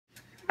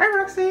Hi,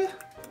 Roxy.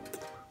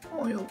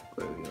 Oh, you're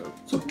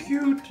so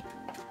cute.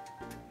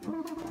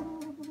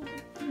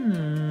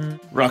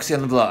 Roxy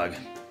on the vlog.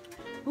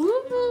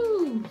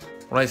 Woo!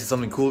 Want to see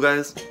something cool,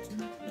 guys?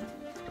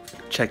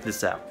 Check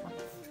this out.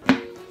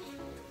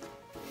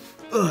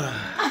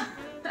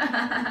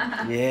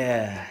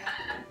 Yeah.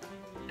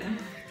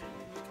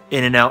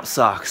 In-N-Out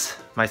socks.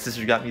 My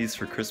sister got me these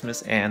for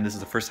Christmas, and this is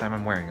the first time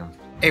I'm wearing them.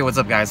 Hey, what's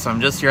up, guys? So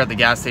I'm just here at the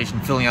gas station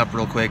filling up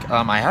real quick.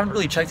 I haven't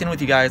really checked in with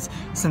you guys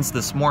since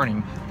this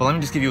morning, but let me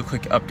just give you a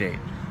quick update.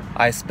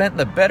 I spent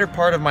the better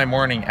part of my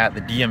morning at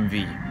the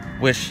DMV,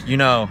 which, you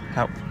know,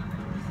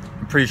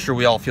 I'm pretty sure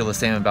we all feel the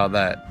same about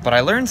that. But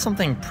I learned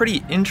something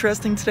pretty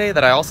interesting today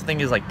that I also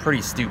think is like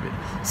pretty stupid.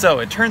 So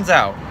it turns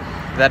out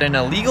that an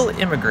illegal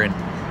immigrant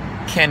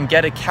can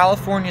get a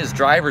California's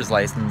driver's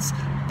license,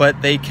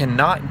 but they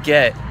cannot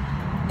get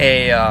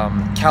a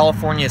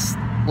California's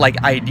like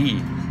ID,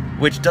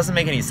 which doesn't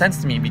make any sense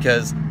to me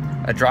because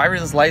a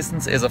driver's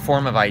license is a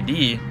form of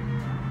ID.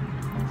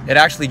 It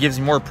actually gives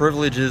you more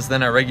privileges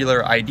than a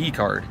regular ID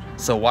card.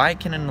 So why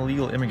can an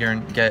illegal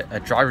immigrant get a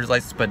driver's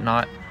license but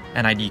not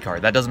an ID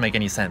card? That doesn't make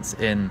any sense.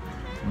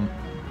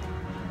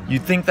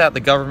 You'd think that the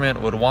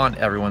government would want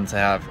everyone to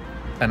have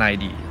an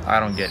ID. I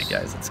don't get it,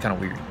 guys. It's kind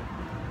of weird.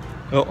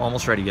 Oh,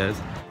 almost ready,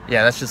 guys.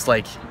 Yeah, that's just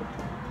like,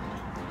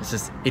 it's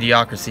just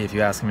idiocracy if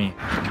you ask me.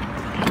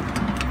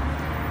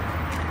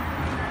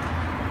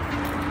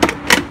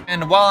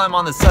 And while I'm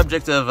on the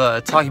subject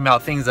of talking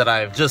about things that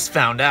I've just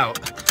found out,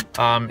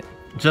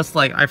 just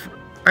like I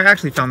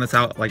actually found this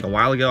out like a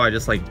while ago. I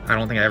don't think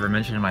I ever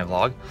mentioned it in my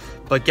vlog.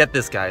 But get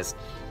this, guys.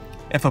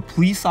 If a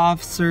police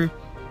officer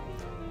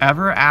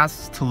ever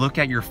asks to look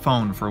at your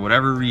phone for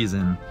whatever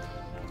reason,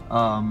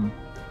 a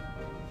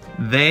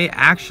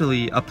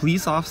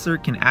police officer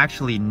can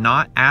actually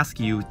not ask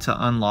you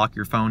to unlock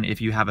your phone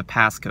if you have a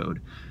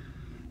passcode.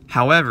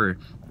 However,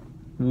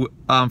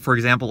 for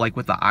example, like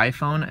with the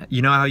iPhone,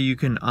 you know how you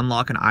can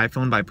unlock an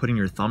iPhone by putting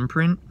your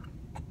thumbprint?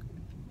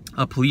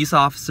 A police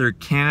officer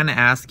can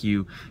ask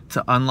you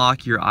to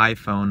unlock your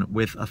iPhone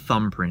with a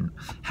thumbprint.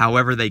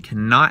 However, they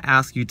cannot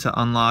ask you to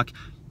unlock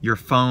your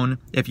phone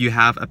if you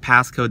have a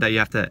passcode that you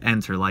have to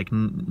enter, like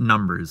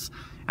numbers.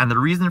 And the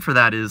reason for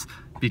that is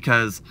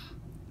because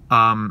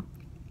a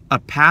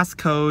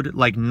passcode,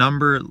 like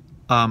number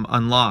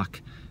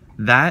unlock,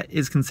 that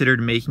is considered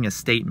making a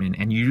statement,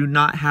 and you do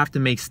not have to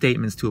make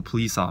statements to a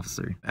police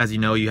officer. As you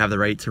know, you have the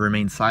right to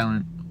remain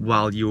silent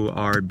while you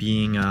are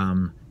being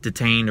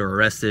detained or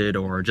arrested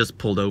or just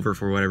pulled over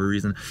for whatever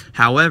reason.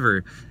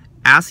 However,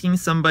 asking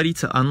somebody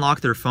to unlock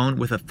their phone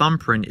with a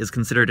thumbprint is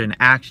considered an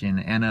action,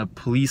 and a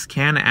police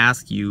can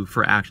ask you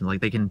for action.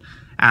 Like, they can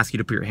ask you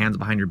to put your hands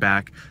behind your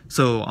back,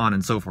 so on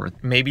and so forth.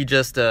 Maybe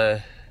just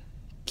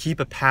keep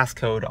a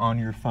passcode on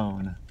your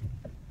phone.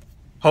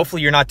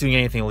 Hopefully you're not doing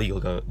anything illegal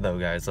though,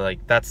 guys.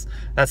 Like, that's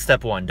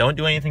step one. Don't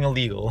do anything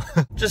illegal.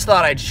 Just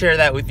thought I'd share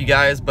that with you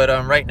guys, but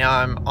right now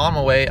I'm on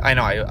my way. I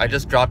know I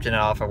just dropped Janet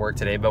off at work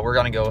today, but we're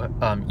gonna go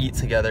eat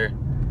together,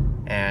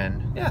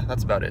 and yeah,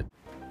 that's about it.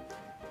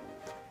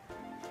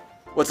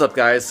 What's up,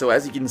 guys? So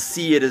as you can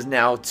see, it is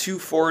now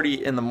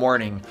 2:40 in the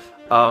morning.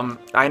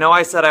 I know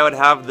I said I would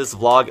have this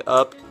vlog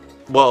up,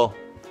 well,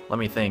 let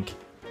me think.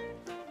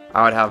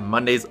 I would have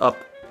Monday's up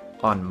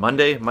on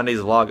Monday,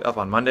 Monday's vlog up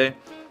on Monday.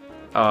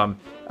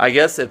 I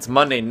guess it's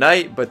Monday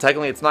night, but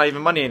technically it's not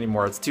even Monday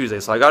anymore, it's Tuesday,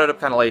 so I got it up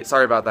kind of late.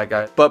 Sorry about that,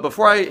 guys. But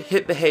before I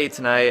hit the hay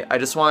tonight, I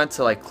just wanted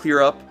to like clear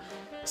up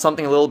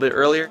something a little bit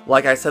earlier.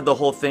 Like I said, the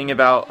whole thing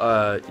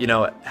about you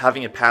know,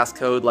 having a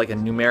passcode, like a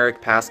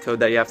numeric passcode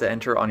that you have to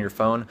enter on your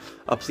phone.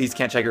 Police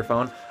can't check your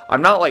phone.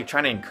 I'm not like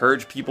trying to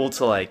encourage people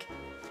to like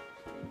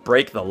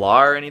break the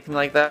law or anything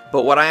like that,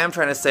 but what I am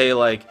trying to say,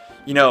 like,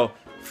 you know,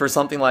 for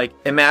something like,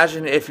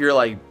 imagine if you're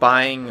like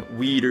buying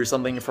weed or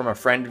something from a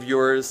friend of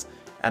yours,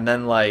 and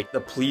then like the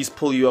police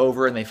pull you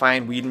over and they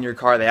find weed in your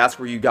car, they ask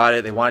where you got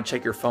it, they want to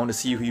check your phone to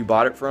see who you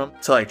bought it from,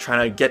 to like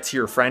trying to get to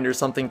your friend or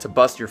something, to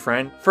bust your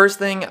friend. First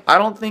thing, I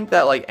don't think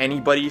that like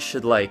anybody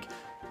should like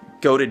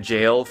go to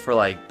jail for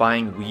like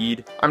buying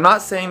weed. I'm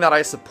not saying that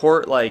I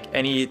support like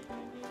any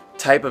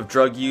type of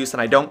drug use,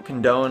 and I don't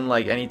condone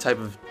like any type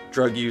of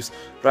drug use,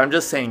 but I'm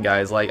just saying,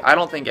 guys, like, I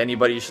don't think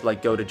anybody should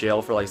like go to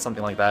jail for like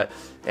something like that.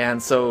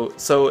 And so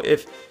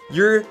if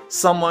you're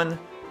someone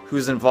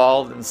who's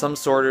involved in some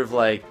sort of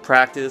like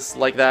practice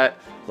like that,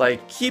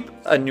 like, keep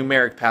a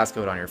numeric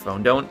passcode on your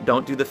phone.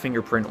 Don't do the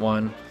fingerprint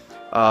one.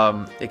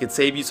 It could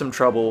save you some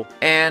trouble.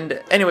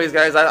 And anyways,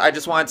 guys, I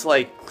just wanted to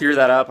like clear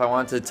that up. I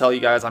wanted to tell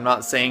you guys, I'm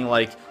not saying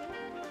I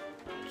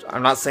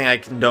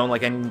condone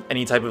like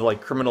any type of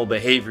like criminal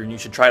behavior and you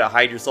should try to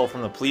hide yourself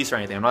from the police or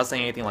anything. I'm not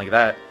saying anything like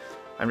that.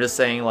 I'm just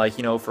saying, like,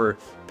 you know, for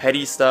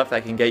petty stuff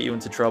that can get you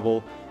into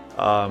trouble,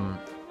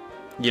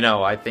 you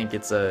know, I think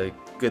it's a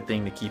good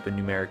thing to keep a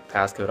numeric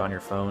passcode on your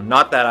phone.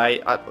 Not that I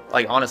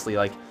like, honestly,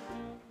 like,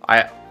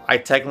 I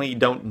technically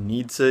don't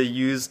need to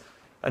use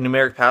a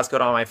numeric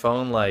passcode on my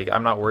phone. Like,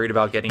 I'm not worried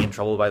about getting in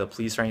trouble by the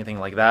police or anything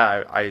like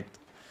that.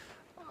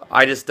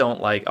 I just don't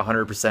like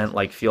 100%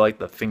 like feel like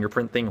the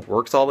fingerprint thing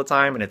works all the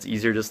time, and it's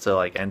easier just to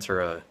like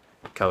enter a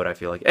code, I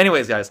feel like.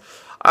 Anyways, guys,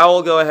 I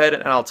will go ahead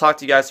and I'll talk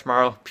to you guys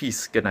tomorrow.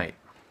 Peace. Good night.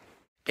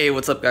 Hey,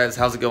 what's up, guys?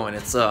 How's it going?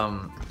 It's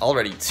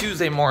already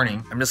Tuesday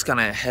morning. I'm just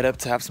gonna head up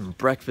to have some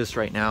breakfast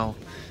right now.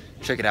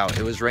 Check it out.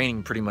 It was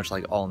raining pretty much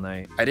like all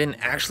night. I didn't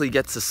actually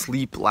get to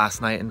sleep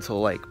last night until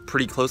like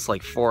pretty close to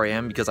like 4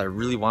 a.m. because I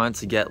really wanted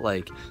to get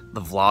like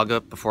the vlog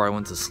up before I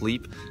went to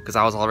sleep because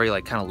I was already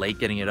like kind of late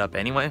getting it up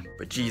anyway.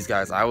 But geez,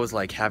 guys, I was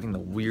like having the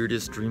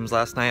weirdest dreams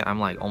last night. I'm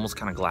like almost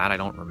kind of glad I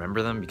don't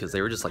remember them because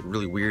they were just like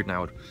really weird,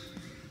 and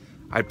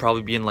I'd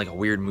probably be in like a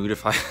weird mood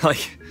if I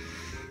like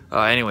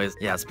anyways,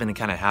 yeah, it's been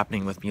kind of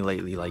happening with me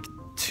lately. Like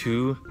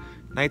 2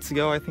 nights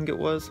ago, I think it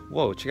was.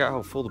 Whoa, check out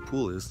how full the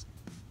pool is.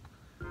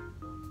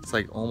 It's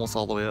like almost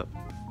all the way up.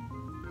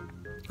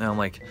 And I'm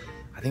like,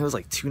 I think it was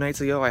like 2 nights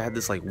ago, I had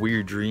this like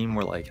weird dream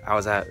where like I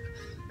was at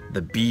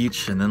the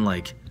beach and then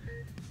like,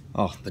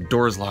 oh, the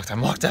door's locked,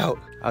 I'm locked out.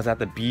 I was at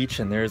the beach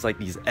and there's like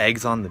these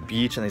eggs on the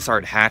beach and they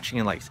started hatching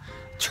and like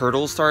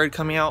turtles started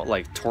coming out,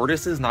 like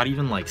tortoises, not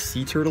even like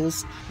sea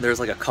turtles.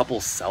 There's like a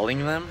couple selling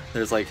them.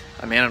 There's like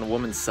a man and a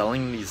woman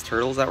selling these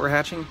turtles that were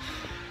hatching.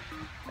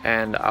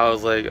 And I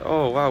was like,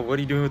 oh wow, what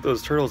are you doing with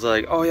those turtles? They're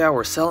like, oh yeah,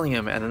 we're selling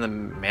them. And then the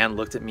man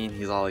looked at me and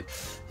he's all like,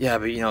 yeah,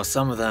 but you know,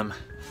 some of them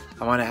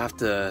I might have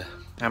to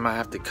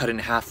cut in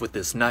half with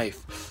this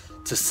knife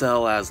to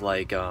sell as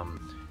like to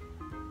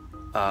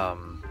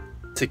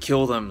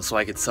kill them so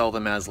I could sell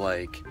them as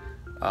like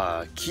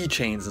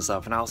keychains and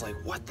stuff. And I was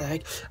like, what the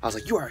heck? I was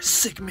like, you are a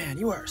sick man,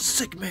 you are a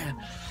sick man.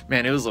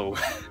 Man, it was a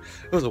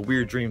it was a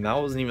weird dream. That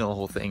wasn't even the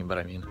whole thing, but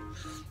I mean,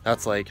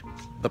 that's like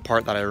the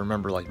part that I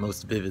remember like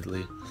most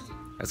vividly.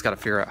 I just gotta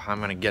figure out how I'm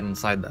gonna get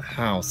inside the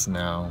house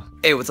now.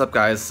 Hey, what's up,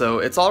 guys? So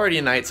it's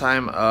already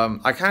nighttime.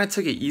 I kind of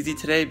took it easy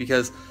today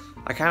because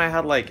I kind of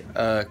had like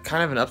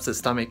kind of an upset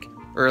stomach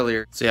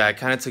earlier. So yeah, I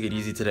kind of took it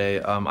easy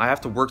today. I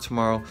have to work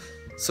tomorrow,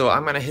 so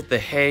I'm gonna hit the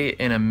hay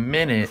in a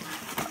minute.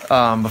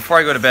 Before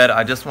I go to bed,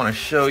 I just want to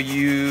show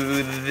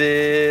you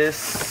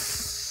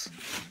this.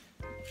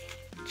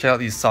 Check out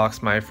these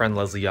socks my friend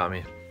Leslie got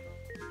me.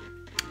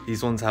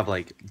 These ones have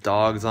like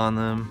dogs on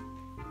them.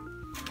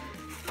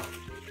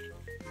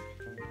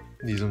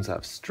 These ones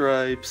have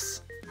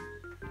stripes.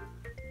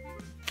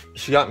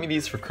 She got me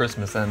these for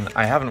Christmas and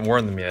I haven't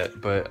worn them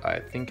yet, but I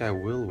think I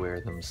will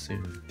wear them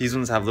soon. These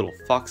ones have little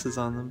foxes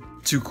on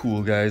them. Too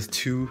cool, guys,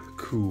 too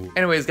cool.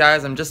 Anyways,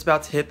 guys, I'm just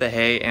about to hit the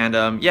hay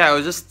and yeah, I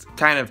was just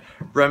kind of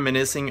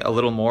reminiscing a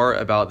little more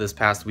about this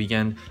past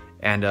weekend.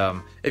 And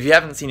if you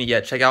haven't seen it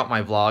yet, check out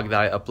my vlog that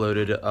I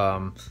uploaded,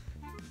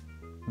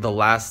 the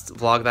last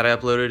vlog that I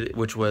uploaded,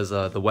 which was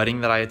the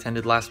wedding that I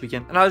attended last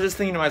weekend. And I was just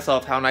thinking to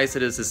myself how nice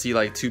it is to see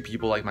like 2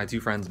 people, like my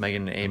 2 friends,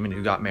 Megan and Eamon,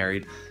 who got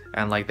married,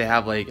 and like they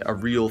have like a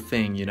real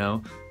thing, you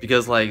know?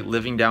 Because like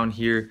living down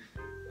here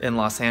in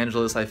Los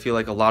Angeles, I feel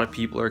like a lot of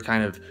people are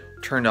kind of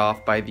turned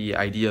off by the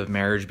idea of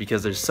marriage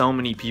because there's so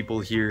many people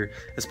here,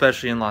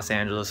 especially in Los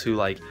Angeles, who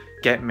like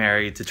get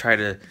married to try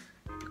to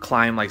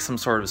climb like some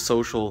sort of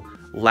social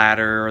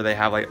ladder, or they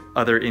have like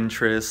other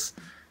interests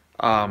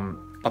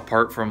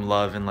apart from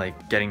love and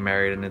like getting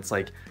married. And it's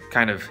like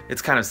kind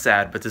of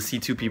sad, but to see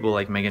 2 people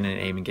like Megan and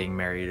Eamon getting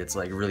married, it's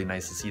like really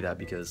nice to see that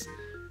because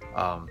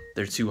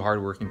they're 2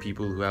 hardworking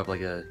people who have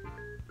like a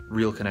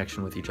real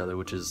connection with each other,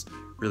 which is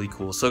really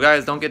cool. So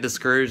guys, don't get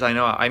discouraged. I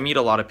know I meet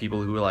a lot of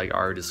people who like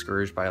are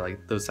discouraged by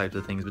like those types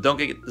of things, but don't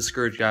get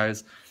discouraged,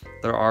 guys.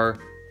 There are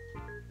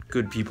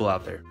good people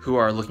out there who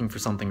are looking for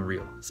something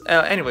real.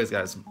 Anyways,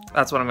 guys,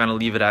 that's what I'm gonna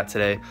leave it at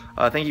today.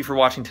 Thank you for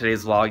watching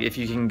today's vlog. If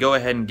you can go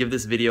ahead and give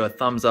this video a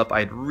thumbs up,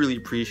 I'd really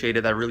appreciate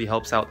it. That really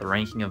helps out the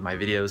ranking of my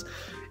videos.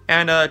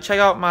 And check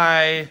out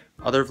my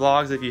other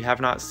vlogs if you have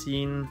not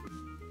seen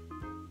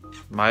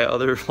my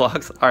other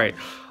vlogs. All right,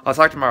 I'll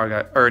talk tomorrow,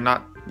 guys. Or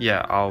not?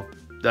 Yeah, I'll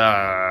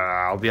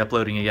be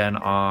uploading again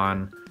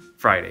on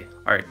Friday.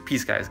 All right,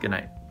 peace, guys. Good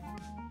night.